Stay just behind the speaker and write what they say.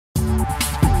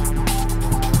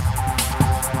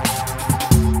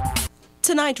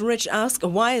Tonight, Rich asks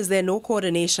why is there no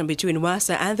coordination between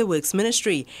WASA and the Works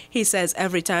Ministry. He says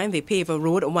every time they pave a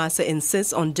road, WASA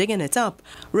insists on digging it up.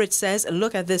 Rich says,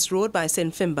 look at this road by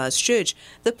St. Finbar's Church.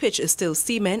 The pitch is still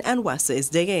cement and WASA is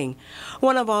digging.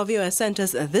 One of our viewers sent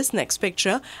us this next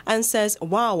picture and says,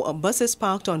 wow, buses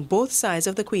parked on both sides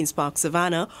of the Queen's Park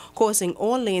Savannah, causing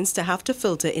all lanes to have to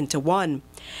filter into one.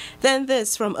 Then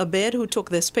this from a bird who took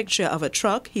this picture of a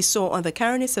truck he saw on the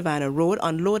Caroni Savannah Road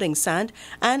unloading sand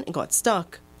and got stuck.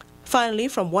 Finally,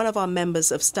 from one of our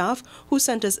members of staff who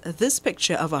sent us this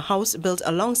picture of a house built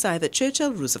alongside the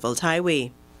Churchill Roosevelt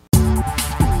Highway.